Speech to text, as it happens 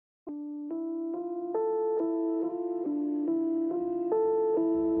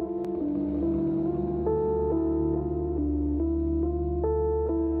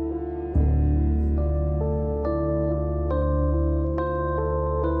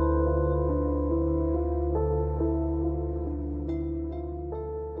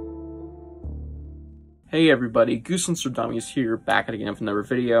Hey everybody, Goosebumps for Dummies here, back again with another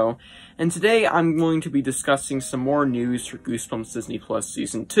video, and today I'm going to be discussing some more news for Goosebumps Disney Plus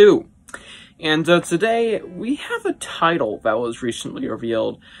Season 2. And today, we have a title that was recently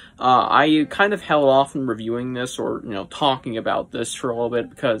revealed. I kind of held off on reviewing this, or, talking about this for a little bit,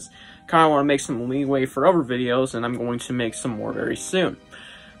 because I kind of want to make some leeway for other videos, and I'm going to make some more very soon.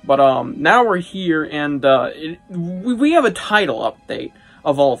 But now we're here, and we have a title update,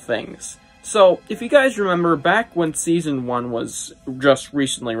 of all things. So, if you guys remember, back when Season 1 was just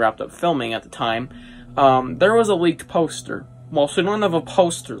recently wrapped up filming at the time, there was a leaked poster. Well, so none of a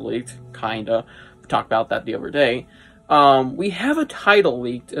poster leaked, kinda. We talked about that the other day. We have a title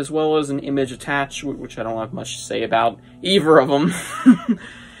leaked, as well as an image attached, which I don't have much to say about either of them.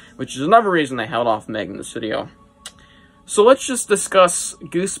 Which is another reason I held off making this video. So let's just discuss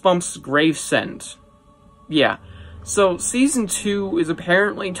Goosebumps Gravesend. Yeah. So, Season 2 is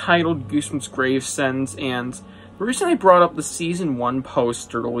apparently titled Goosebumps Gravesend, and the reason I brought up the Season 1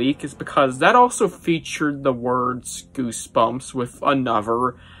 poster leak is because that also featured the words Goosebumps with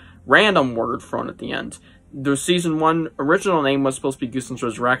another random word thrown at the end. The Season 1 original name was supposed to be Goosebumps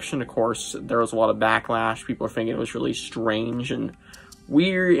Resurrection. Of course, there was a lot of backlash. People were thinking it was really strange and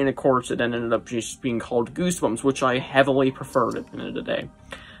weird, and of course it ended up just being called Goosebumps, which I heavily preferred at the end of the day.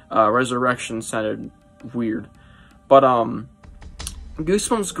 Resurrection sounded weird. But,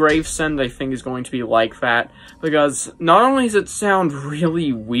 Goosebumps Gravesend, I think, is going to be like that, because not only does it sound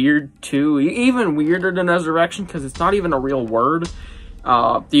really weird, too, even weirder than Resurrection, because it's not even a real word.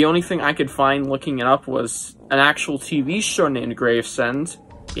 The only thing I could find looking it up was an actual TV show named Gravesend,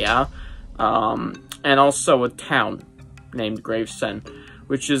 yeah, and also a town named Gravesend,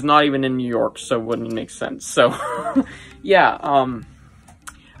 which is not even in New York, so it wouldn't make sense. So, yeah,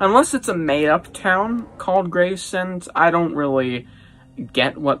 unless it's a made-up town called Gravesend, I don't really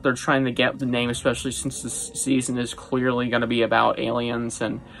get what they're trying to get with the name, especially since this season is clearly going to be about aliens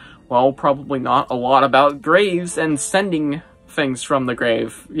and, well, probably not a lot about graves and sending things from the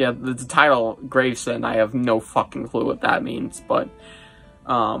grave. Yeah, the title, Gravesend, I have no fucking clue what that means, but,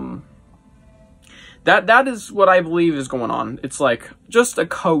 that is what I believe is going on. It's like, just a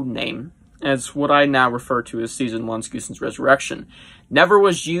code name, as what I now refer to as Season 1's Goosebumps Resurrection. Never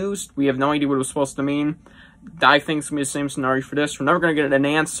was used. We have no idea what it was supposed to mean. I think it's going to be the same scenario for this. We're never going to get an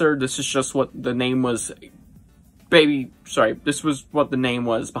answer. This is just what the name was. This was what the name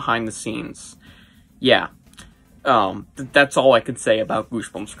was behind the scenes. Yeah. That's all I can say about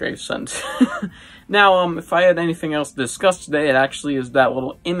Goosebumps Gravesend. Now, if I had anything else to discuss today, it actually is that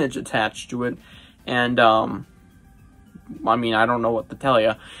little image attached to it. And, I mean, I don't know what to tell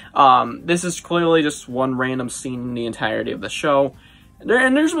you. This is clearly just one random scene in the entirety of the show.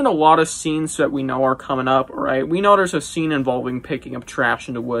 And there's been a lot of scenes that we know are coming up, right? We know there's a scene involving picking up trash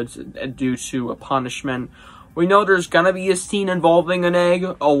in the woods due to a punishment. We know there's gonna be a scene involving an egg.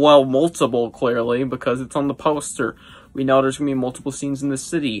 Oh, well, multiple, clearly, because it's on the poster. We know there's gonna be multiple scenes in the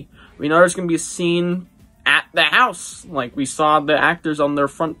city. We know there's gonna be a scene at the house. Like, we saw the actors on their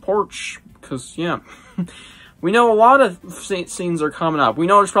front porch. Because, yeah. We know a lot of scenes are coming up. We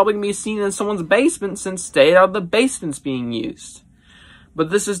know there's probably going to be a scene in someone's basement since Stay Out of the Basement's being used. But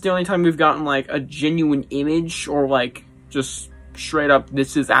this is the only time we've gotten, like, a genuine image or, like, just straight up,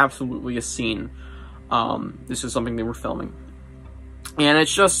 this is absolutely a scene. This is something they were filming. And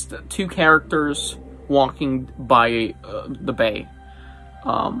it's just two characters walking by the bay.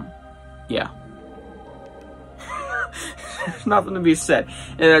 Yeah. Nothing to be said.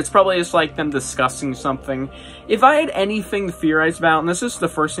 And it's probably just like them discussing something. If I had anything to theorize about, and this is the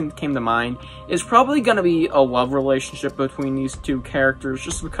first thing that came to mind, it's probably going to be a love relationship between these two characters,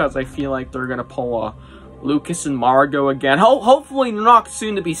 just because I feel like they're going to pull a Lucas and Margot again. Hopefully not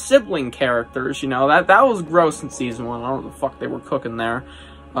soon to be sibling characters, that was gross in Season 1. I don't know what the fuck they were cooking there.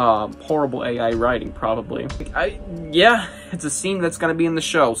 Horrible AI writing, probably. Yeah, it's a scene that's going to be in the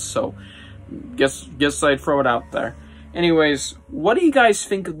show, so guess I'd throw it out there. Anyways, what do you guys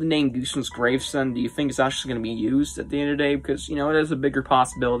think of the name Goosebumps Gravesend? Do you think it's actually going to be used at the end of the day? Because, it is a bigger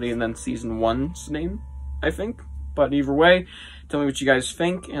possibility than Season 1's name, I think. But either way, tell me what you guys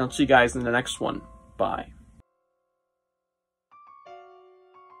think, and I'll see you guys in the next one. Bye.